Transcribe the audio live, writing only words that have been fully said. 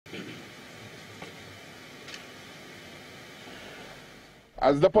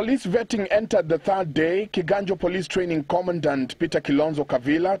As the police vetting entered the third day, Kiganjo Police Training Commandant Peter Kilonzo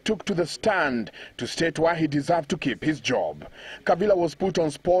Kavila took to the stand to state why he deserved to keep his job. Kavila was put on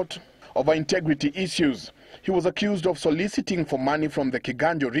spot over integrity issues. He was accused of soliciting for money from the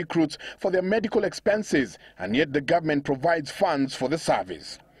Kiganjo recruits for their medical expenses, and yet the government provides funds for the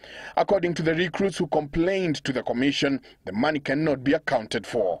service. According to the recruits who complained to the commission, the money cannot be accounted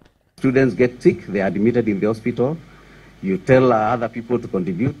for. Students get sick, they are admitted in the hospital. You tell other people to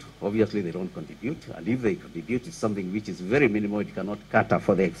contribute. Obviously, they don't contribute. And if they contribute, it's something which is very minimal. It cannot cater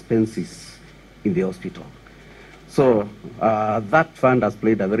for the expenses in the hospital. So that fund has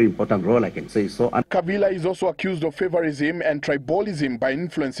played a very important role, I can say so. Kavila is also accused of favoritism and tribalism by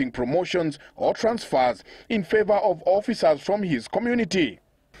influencing promotions or transfers in favor of officers from his community.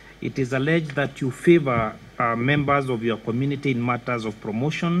 It is alleged that you favor members of your community in matters of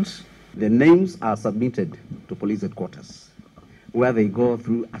promotions. The names are submitted to police headquarters, where they go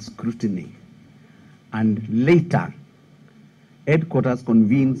through a scrutiny. And later, headquarters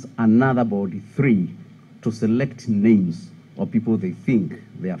convenes another body, 3, to select names of people they think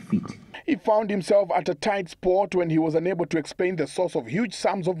they are fit. He found himself at a tight spot when he was unable to explain the source of huge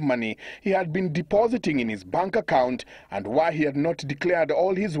sums of money he had been depositing in his bank account and why he had not declared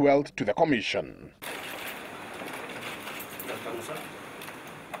all his wealth to the commission.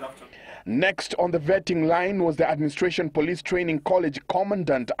 Next on the vetting line was the Administration Police Training College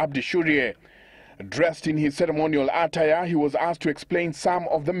Commandant Abdi Shurie. Dressed in his ceremonial attire, he was asked to explain some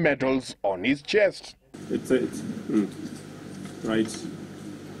of the medals on his chest. Right.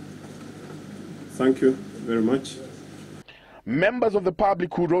 Thank you very much. Members of the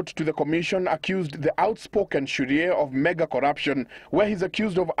public who wrote to the commission accused the outspoken Shurie of mega corruption, where he's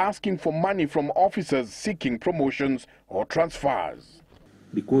accused of asking for money from officers seeking promotions or transfers.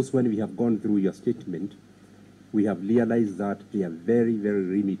 Because when we have gone through your statement, we have realized that they are very, very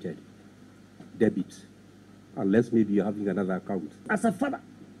limited debits, unless maybe you're having another account. As a father,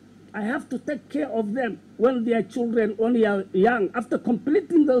 I have to take care of them when their children only are young. After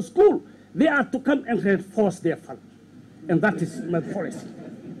completing the school, they are to come and reinforce their family. And that is my policy.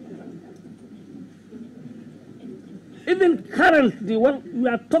 Even currently, when we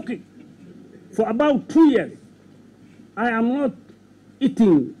are talking, for about 2 years, I am not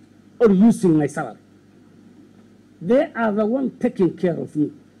eating or using my salary. They are the ones taking care of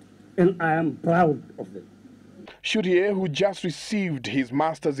me, and I am proud of them. Shurie, who just received his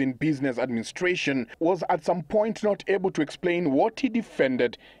master's in business administration, was at some point not able to explain what he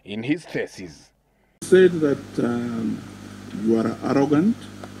defended in his thesis. He said that you are arrogant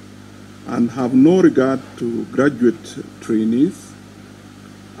and have no regard to graduate trainees,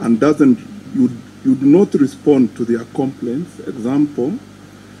 and you do not respond to their complaints. Example,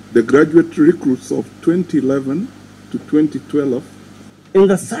 the graduate recruits of 2011 to 2012. In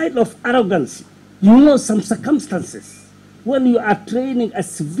the side of arrogance, you know some circumstances when you are training a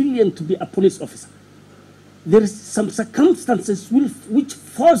civilian to be a police officer. There is some circumstances which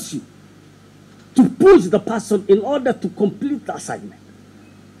force you to push the person in order to complete the assignment.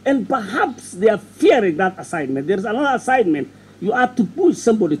 And perhaps they are fearing that assignment. There is another assignment you have to push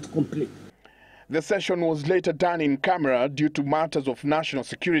somebody to complete. The session was later done in camera due to matters of national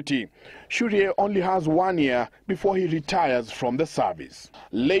security. Shurie only has 1 year before he retires from the service.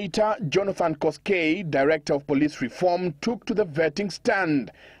 Later, Jonathan Koskei, Director of Police Reform, took to the vetting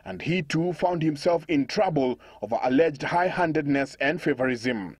stand, and he too found himself in trouble over alleged high-handedness and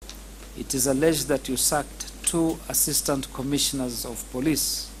favoritism. It is alleged that you sacked 2 assistant commissioners of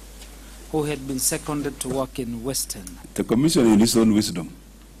police who had been seconded to work in Western. The commissioner, in his own wisdom,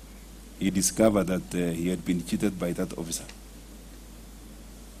 he discovered that he had been cheated by that officer.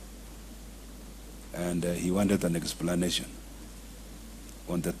 And he wanted an explanation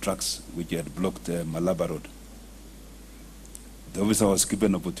on the trucks which had blocked Malaba Road. The officer was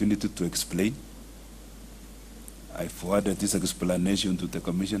given an opportunity to explain. I forwarded this explanation to the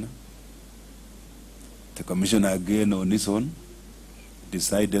commissioner. The commissioner, again on his own,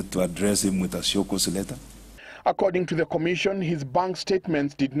 decided to address him with a show cause letter. According to the commission, his bank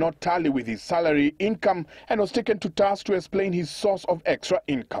statements did not tally with his salary, income, and was taken to task to explain his source of extra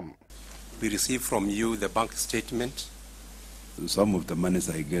income. We received from you the bank statement. Some of the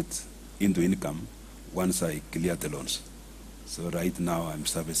monies I get into income once I clear the loans. So right now I'm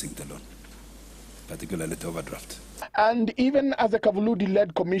servicing the loan, particularly the overdraft. And even as the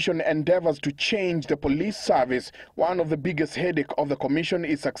Kavuludi-led commission endeavors to change the police service, one of the biggest headaches of the commission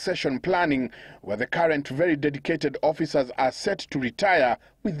is succession planning, where the current very dedicated officers are set to retire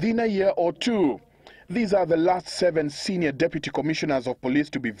within a year or 2. These are the last 7 senior deputy commissioners of police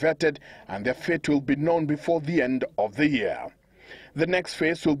to be vetted, and their fate will be known before the end of the year. The next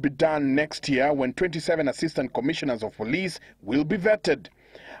phase will be done next year when 27 assistant commissioners of police will be vetted.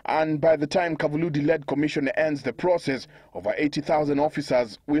 And by the time Kavuludi-led commission ends the process, over 80,000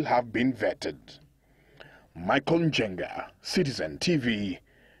 officers will have been vetted. Michael Njenga, Citizen TV,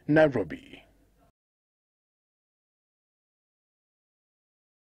 Nairobi.